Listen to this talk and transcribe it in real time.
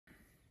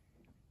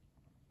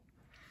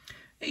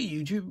Hey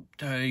YouTube,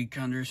 Ty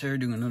Condors here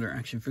doing another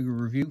action figure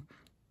review.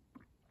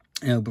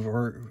 Now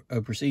before I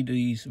proceed,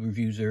 these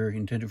reviews are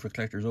intended for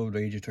collectors over the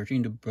age of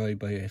 13 to buy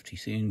by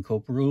FTC and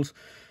COPA rules.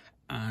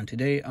 And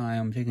today I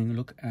am taking a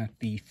look at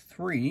the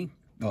four Hiya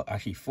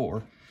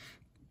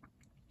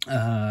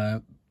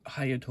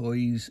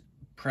Toys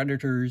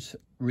Predators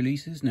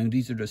releases. Now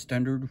these are the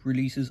standard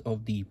releases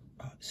of the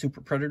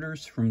Super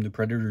Predators from the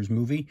Predators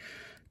movie.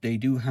 They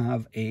do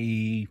have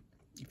a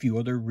few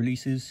other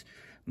releases,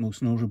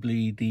 most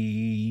notably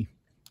the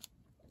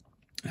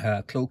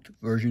cloaked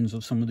versions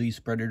of some of these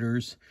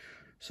Predators,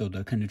 so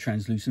the kind of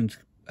translucent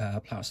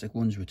plastic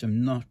ones, which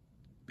I'm not a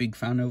big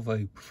fan of.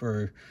 I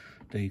prefer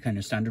the kind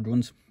of standard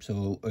ones,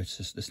 so it's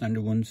just the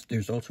standard ones.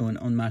 There's also an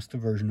unmasked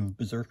version of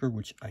Berserker,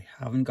 which I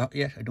haven't got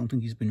yet. I don't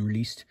think he's been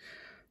released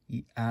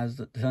as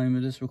at the time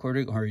of this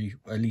recording, or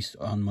at least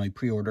on my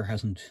pre-order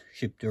hasn't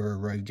shipped or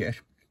arrived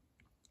yet.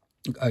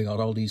 I got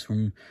all these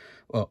from,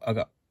 well, I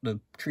got the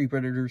 3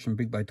 Predators from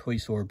Big Bad Toy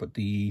Store, but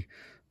the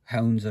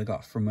Hounds I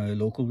got from a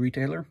local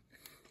retailer.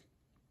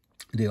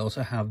 They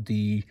also have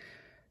it's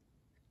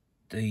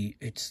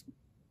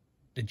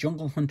the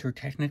Jungle Hunter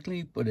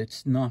technically, but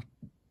it's not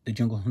the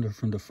Jungle Hunter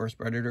from the first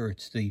Predator.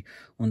 It's the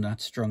one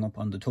that's strung up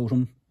on the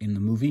totem in the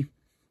movie,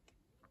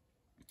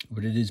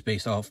 but it is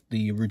based off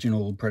the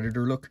original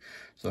Predator look,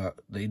 so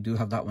they do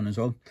have that one as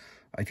well.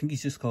 I think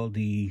he's just called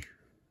the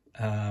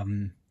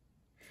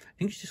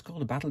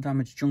Battle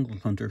Damage Jungle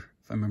Hunter,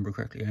 if I remember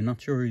correctly. I'm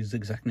not sure his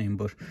exact name,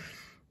 but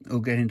I'll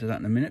get into that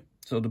in a minute.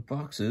 So the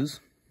boxes,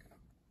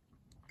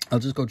 I'll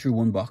just go through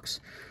one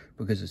box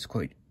because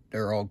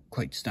they're all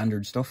quite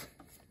standard stuff.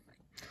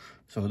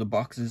 So the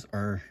boxes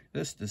are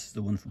this is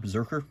the one for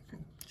Berserker.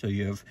 So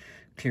you have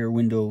clear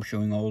window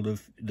showing all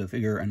of the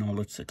figure and all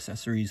its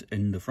accessories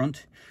in the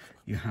front.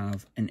 You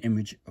have an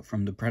image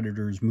from the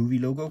Predators movie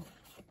logo.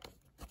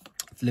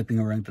 Flipping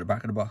around to the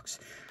back of the box,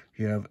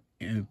 you have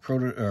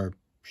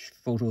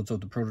photos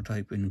of the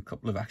prototype in a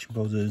couple of action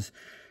poses,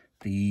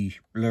 the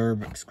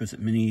blurb,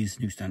 exquisite minis,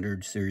 new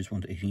standard series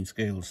 1 to 18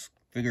 scales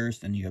figures.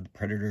 Then you have the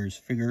Predators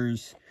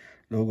figures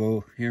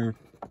logo here,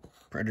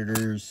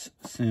 Predators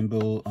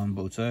symbol on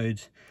both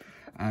sides,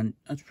 and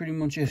that's pretty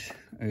much it.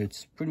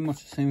 It's pretty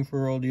much the same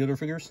for all the other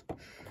figures.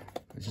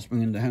 Let's just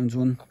bring in the Hounds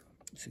one.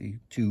 See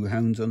 2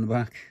 Hounds on the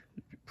back,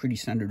 pretty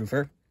standard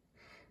affair.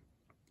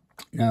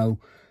 Now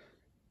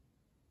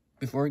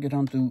before I get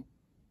on to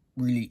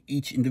really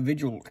each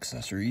individual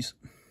accessories,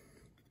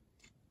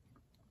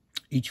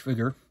 each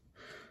figure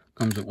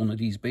comes with one of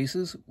these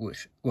bases,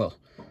 which, well,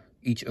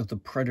 each of the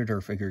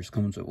Predator figures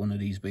comes with one of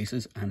these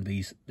bases and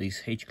these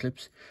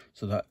H-clips,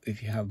 so that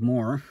if you have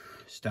more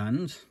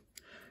stands,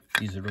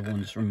 these are the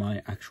ones from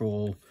my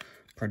actual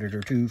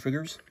Predator 2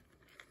 figures.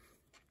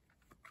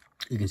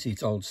 You can see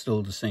it's all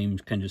still the same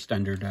kind of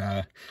standard,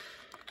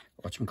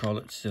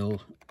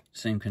 still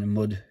same kind of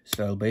mud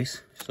style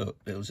base, so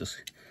they'll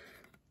just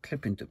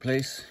clip into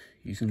place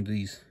using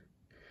these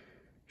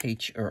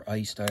H or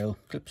I style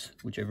clips,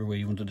 whichever way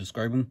you want to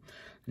describe them.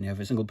 And you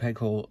have a single peg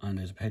hole, and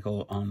there's a peg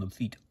hole on the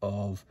feet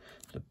of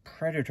the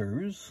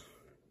Predators.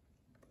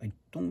 I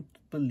don't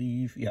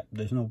believe, yeah,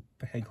 there's no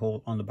peg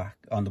hole on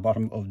the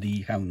bottom of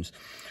the Hounds.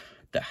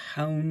 The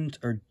Hounds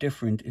are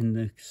different in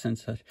the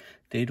sense that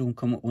they don't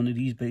come with one of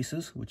these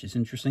bases, which is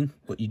interesting,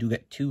 but you do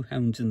get 2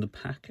 Hounds in the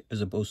pack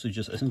as opposed to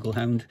just a single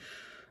Hound,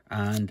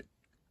 and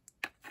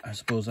I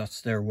suppose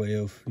that's their way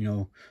of, you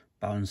know,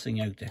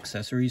 balancing out the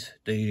accessories.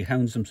 The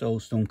Hounds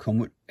themselves don't come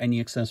with any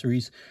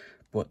accessories,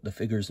 but the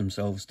figures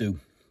themselves do.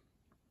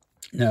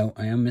 Now,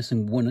 I am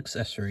missing one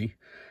accessory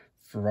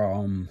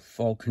from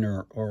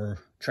Falconer or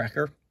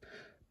Tracker,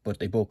 but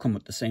they both come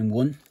with the same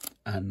one,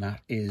 and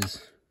that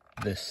is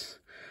this,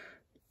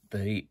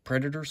 the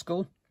Predator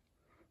skull.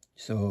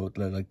 So,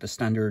 like the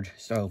standard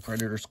style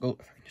Predator skull,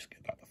 if I can just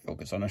get that to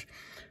focus on it.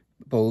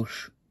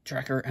 Both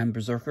Tracker and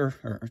Berserker,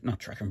 or not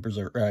Tracker and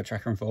Berserker,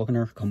 Tracker and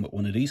Falconer come with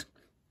one of these.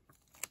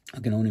 I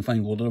can only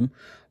find one of them.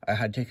 I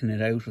had taken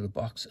it out of the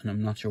box and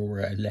I'm not sure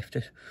where I left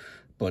it,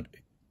 but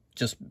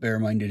just bear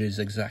in mind it is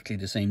exactly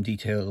the same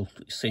detail,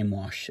 same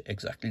wash,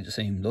 exactly the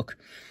same look,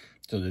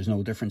 so there's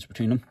no difference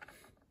between them.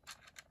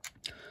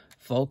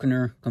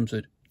 Falconer comes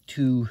with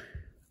 2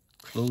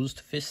 closed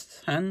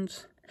fist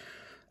hands.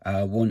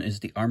 One is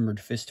the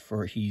armored fist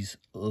for his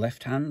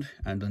left hand,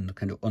 and then the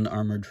kind of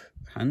unarmored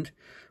hand,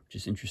 which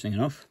is interesting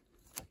enough.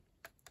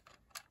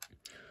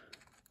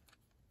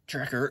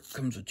 Tracker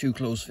comes with 2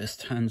 closed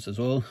fist hands as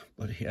well,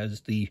 but he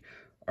has the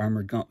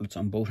armored gauntlets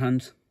on both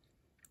hands,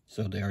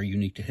 so they are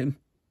unique to him.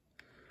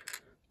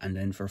 And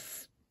then for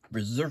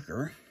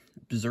Berserker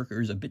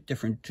is a bit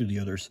different to the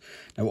others.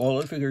 Now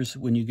all the figures,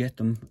 when you get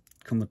them,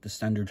 come with the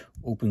standard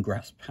open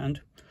grasp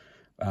hand.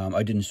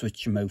 I didn't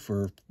switch them out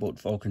for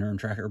both Falconer and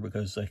Tracker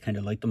because I kind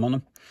of like them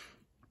on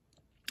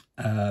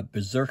them.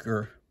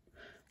 Berserker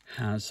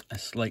has a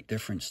slight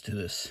difference to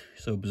this.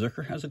 So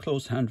Berserker has a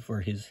closed hand for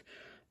his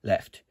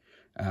left.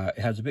 It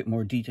has a bit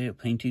more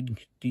painted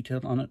detail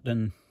on it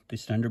than the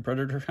standard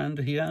Predator hand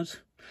he has,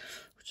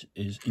 which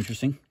is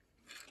interesting.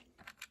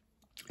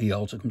 He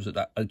also comes with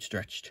that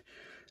outstretched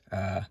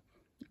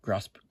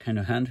grasp kind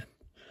of hand,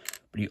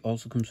 but he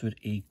also comes with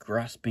a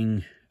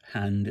grasping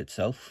hand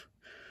itself.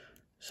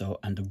 So,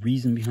 and the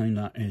reason behind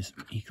that is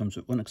he comes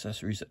with one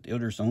accessory that the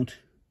others don't,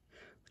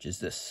 which is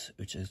this,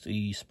 which is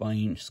the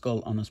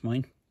skull on the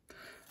spine.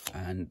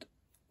 And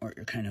what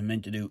you're kind of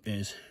meant to do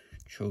is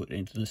throw it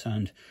into the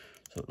sand,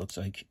 so it looks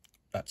like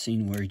that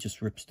scene where he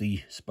just rips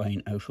the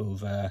spine out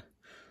of,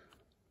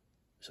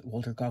 is it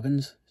Walter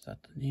Goggins? Is that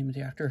the name of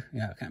the actor?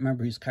 Yeah, I can't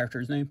remember his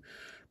character's name,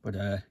 but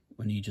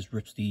when he just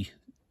rips the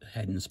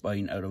head and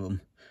spine out of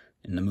him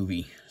in the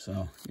movie.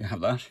 So you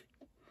have that.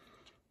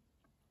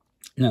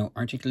 Now,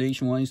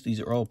 articulation wise, these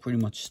are all pretty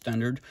much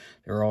standard.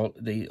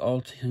 They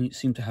all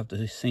seem to have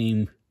the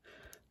same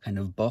kind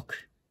of buck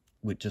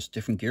with just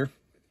different gear.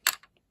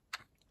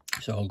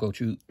 So I'll go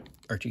through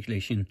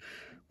articulation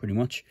pretty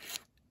much.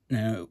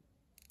 Now,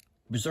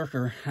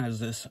 Berserker has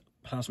this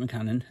plasma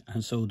cannon,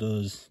 and so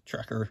does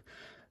Tracker.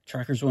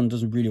 Tracker's one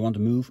doesn't really want to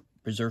move.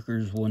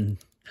 Berserker's one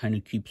kind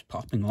of keeps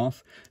popping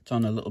off. It's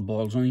on a little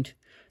ball joint,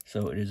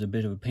 so it is a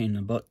bit of a pain in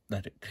the butt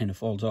that it kind of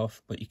falls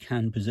off, but you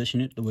can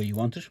position it the way you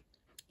want it,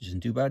 which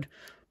isn't too bad.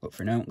 But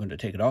for now, I'm going to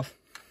take it off.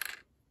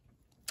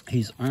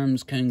 His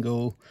arms can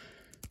go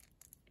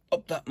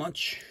up that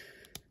much,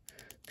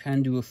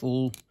 can do a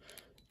full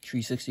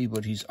 360,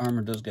 but his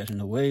armor does get in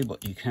the way,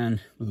 but you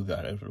can move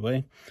that out of the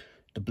way.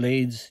 The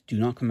blades do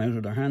not come out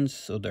of their hands,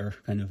 so they're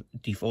kind of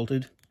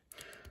defaulted.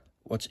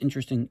 What's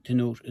interesting to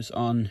note is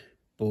on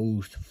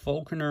both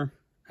Falconer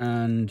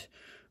and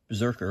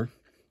Berserker,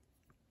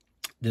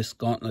 this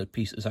gauntlet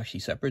piece is actually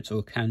separate, so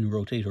it can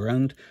rotate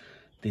around.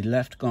 The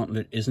left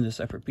gauntlet isn't a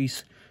separate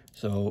piece,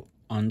 so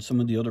on some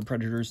of the other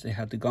Predators, they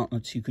had the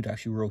gauntlets, you could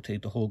actually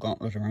rotate the whole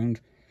gauntlet around,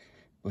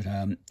 but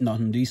not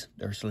in these,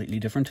 they're slightly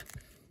different.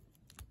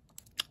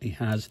 He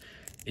has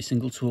a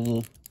single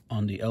swivel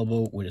on the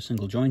elbow with a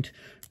single joint.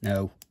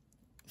 Now,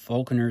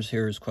 Falconer's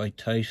here is quite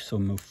tight, so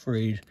I'm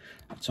afraid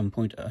at some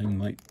point I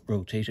might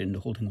rotate it and the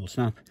whole thing will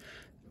snap.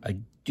 I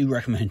do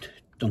recommend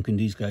dunking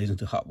these guys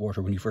into hot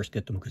water when you first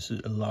get them, because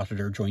a lot of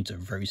their joints are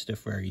very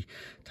stiff, very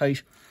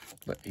tight.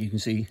 But you can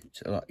see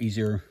it's a lot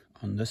easier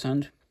on this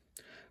hand.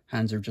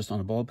 Hands are just on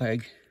a ball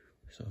peg,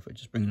 so if I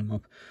just bring them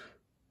up,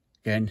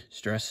 again,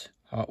 stress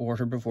hot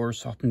water before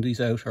swapping these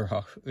out,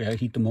 or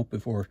heat them up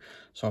before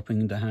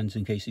swapping the hands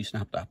in case you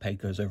snap that peg,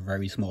 because they're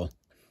very small.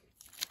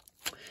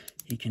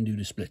 He can do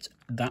the splits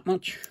that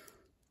much.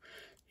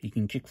 He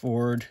can kick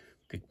forward,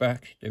 kick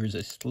back. There is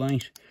a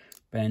slight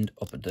bend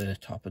up at the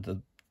top of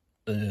the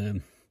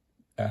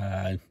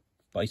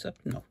bicep.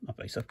 No, not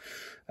bicep.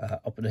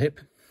 Up at the hip.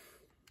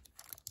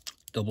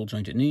 Double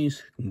jointed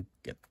knees. Can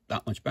get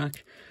that much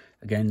back.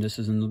 Again, this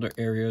is another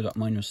area that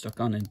mine was stuck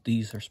on, and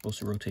these are supposed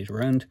to rotate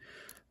around.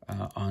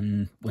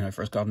 When I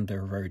first got them, they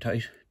were very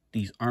tight.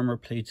 These armor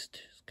plates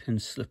can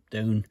slip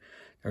down.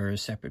 They're a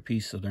separate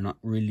piece, so they're not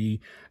really,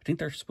 I think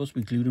they're supposed to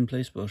be glued in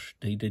place, but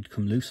they did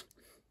come loose.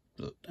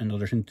 So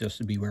another thing just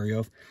to be wary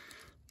of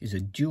is a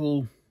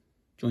dual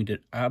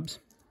jointed abs.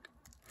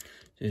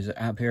 There's an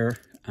ab here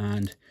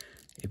and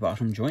a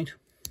bottom joint.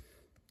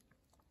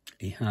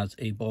 He has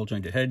a ball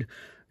jointed head.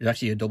 There's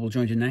actually a double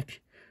jointed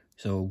neck,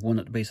 so one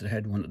at the base of the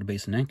head, one at the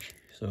base of the neck.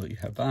 So you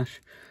have that,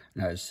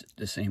 and that's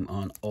the same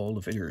on all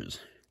the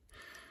figures.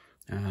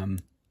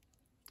 And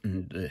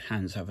the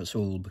hands have a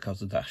sole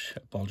because of that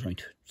ball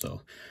joint,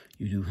 so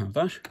you do have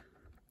that.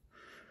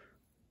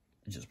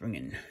 Just bring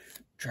in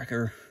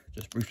Tracker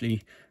just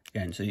briefly.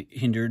 Again, so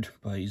hindered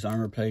by his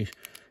armor plate,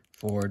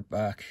 forward,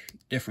 back,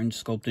 different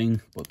sculpting,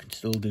 but can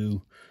still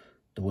do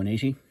the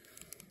 180.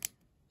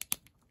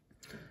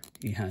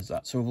 He has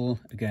that swivel.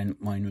 Again,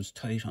 mine was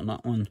tight on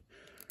that one.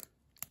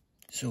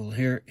 So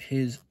here,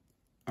 his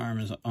arm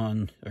is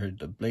on, or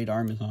the blade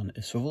arm is on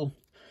a swivel,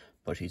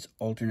 but his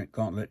alternate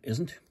gauntlet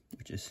isn't,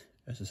 which is,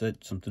 as I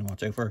said, something to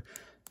watch out for.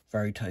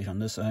 Very tight on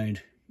this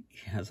side.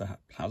 He has a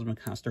plasma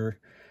caster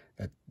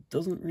that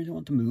doesn't really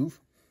want to move,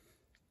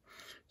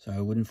 so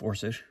I wouldn't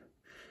force it.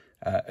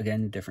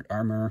 Again, different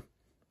armor,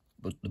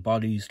 but the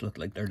bodies look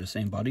like they're the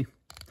same body.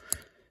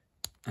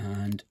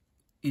 And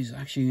he's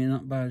actually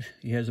not bad.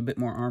 He has a bit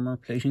more armor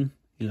plating.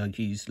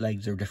 His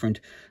legs are different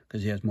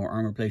because he has more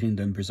armor plating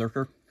than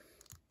Berserker.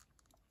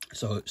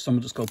 So some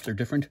of the sculpts are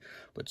different,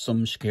 but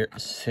some share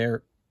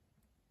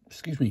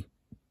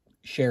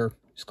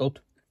sculpt.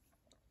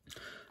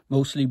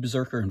 Mostly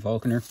Berserker and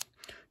Falconer,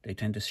 they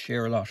tend to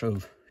share a lot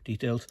of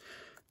details.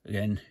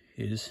 Again,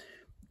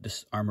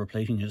 this armor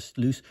plating is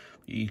loose.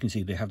 You can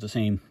see they have the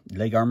same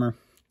leg armor.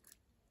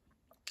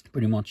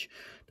 Pretty much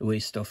the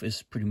waist stuff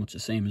is pretty much the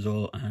same as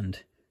well, and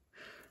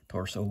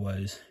torso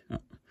wise,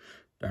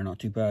 they're not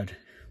too bad.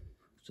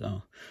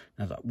 So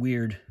they have that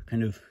weird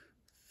kind of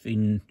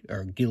fin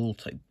or gill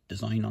type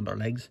design on their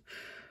legs,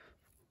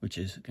 which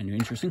is kind of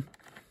interesting.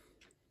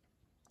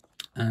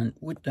 And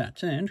with that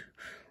said,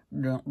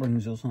 that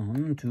brings us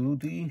on to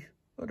the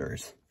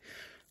others.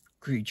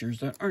 Creatures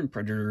that aren't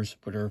predators,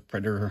 but are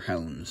predator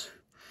hounds.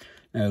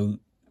 Now,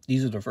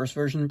 these are the first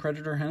version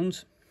predator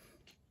hounds.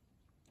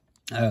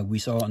 We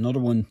saw another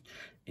one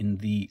in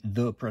the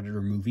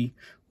Predator movie,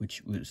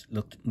 which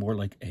looked more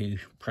like a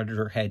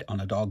predator head on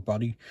a dog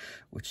body,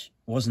 which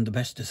wasn't the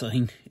best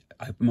design.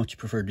 I much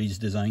prefer these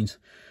designs.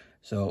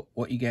 So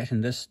what you get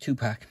in this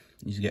 2-pack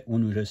is you get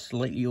one with a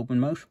slightly open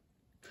mouth,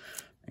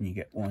 and you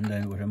get one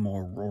then with a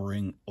more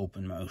roaring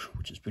open mouth,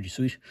 which is pretty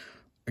sweet.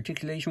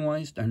 Articulation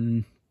wise,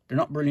 they're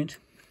not brilliant,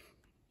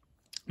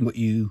 but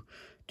you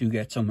do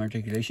get some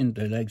articulation.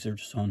 The legs are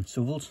just on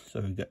swivels, so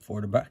you get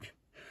forward and back.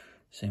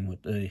 Same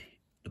with the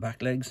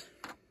back legs.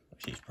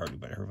 Actually, it's probably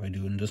better if I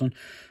do in this one.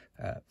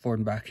 Forward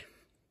and back.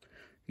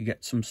 You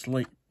get some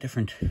slight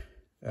different,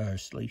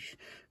 slight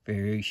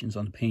variations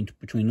on the paint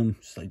between them,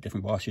 slight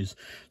different washes.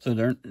 So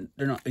they're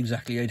not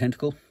exactly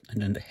identical.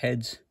 And then the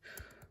heads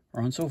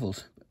are on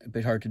swivels. A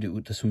bit hard to do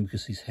with this one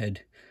because his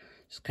head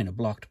is kind of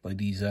blocked by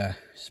these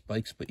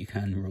spikes, but you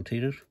can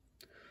rotate it.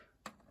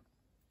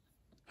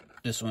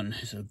 This one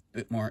is a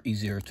bit more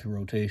easier to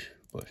rotate,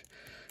 but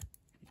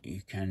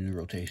you can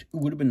rotate. It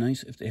would have been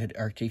nice if they had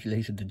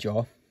articulated the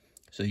jaw,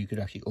 so you could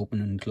actually open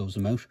and close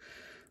them out.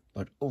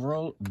 But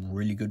overall,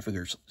 really good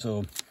figures.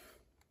 So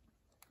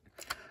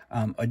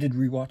I did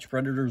rewatch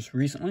Predators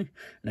recently,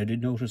 and I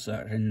did notice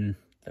that in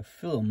the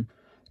film,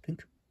 I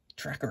think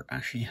Tracker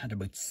actually had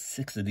about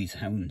 6 of these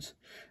hounds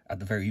at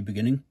the very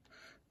beginning.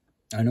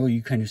 I know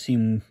you kind of see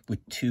him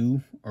with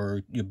 2,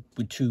 or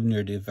with 2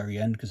 near the very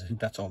end, because I think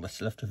that's all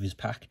that's left of his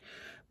pack.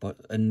 But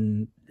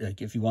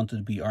like, if you wanted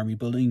to be army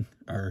building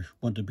or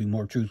wanted to be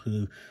more true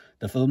to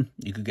the film,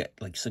 you could get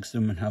like 6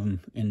 of them and have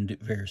them in the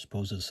various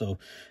poses. So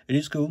it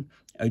is cool.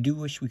 I do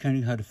wish we kind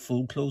of had a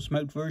full closed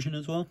mouth version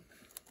as well.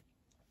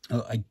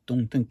 I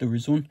don't think there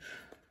is one.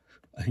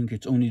 I think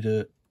it's only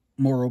the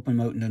more open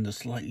mouth and then the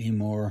slightly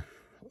more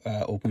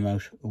open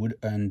mouth.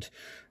 And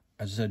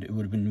as I said, it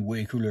would have been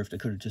way cooler if they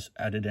could have just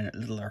added in a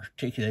little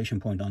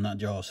articulation point on that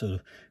jaw so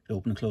to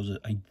open and close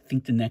it. I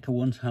think the NECA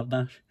ones have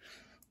that.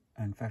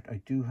 In fact,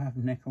 I do have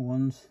NECA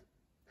ones.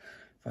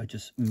 If I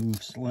just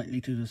move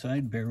slightly to the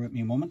side, bear with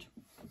me a moment.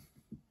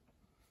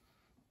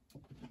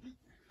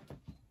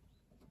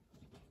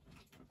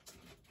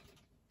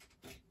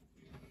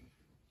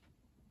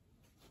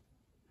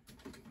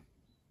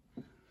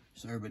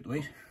 Sorry about the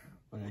wait,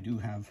 but I do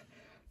have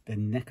the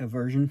NECA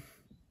version.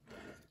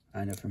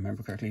 And if I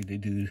remember correctly, they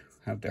do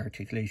have the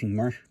articulating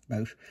mouth.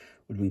 Would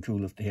have been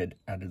cool if they had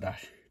added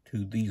that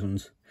to these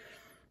ones.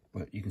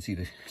 But you can see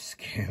the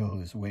scale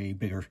is way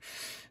bigger.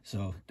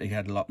 So they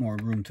had a lot more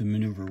room to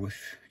maneuver with,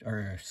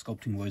 or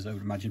sculpting wise, I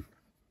would imagine.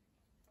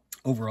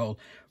 Overall,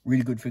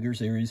 really good figure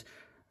series.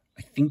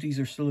 I think these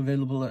are still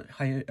available at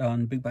Hiya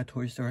on Big Bad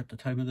Toy Store at the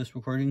time of this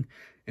recording.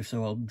 If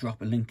so, I'll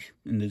drop a link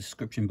in the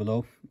description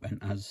below. And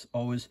as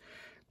always,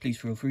 please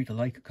feel free to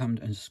like, comment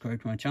and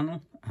subscribe to my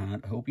channel.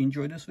 And I hope you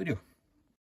enjoyed this video.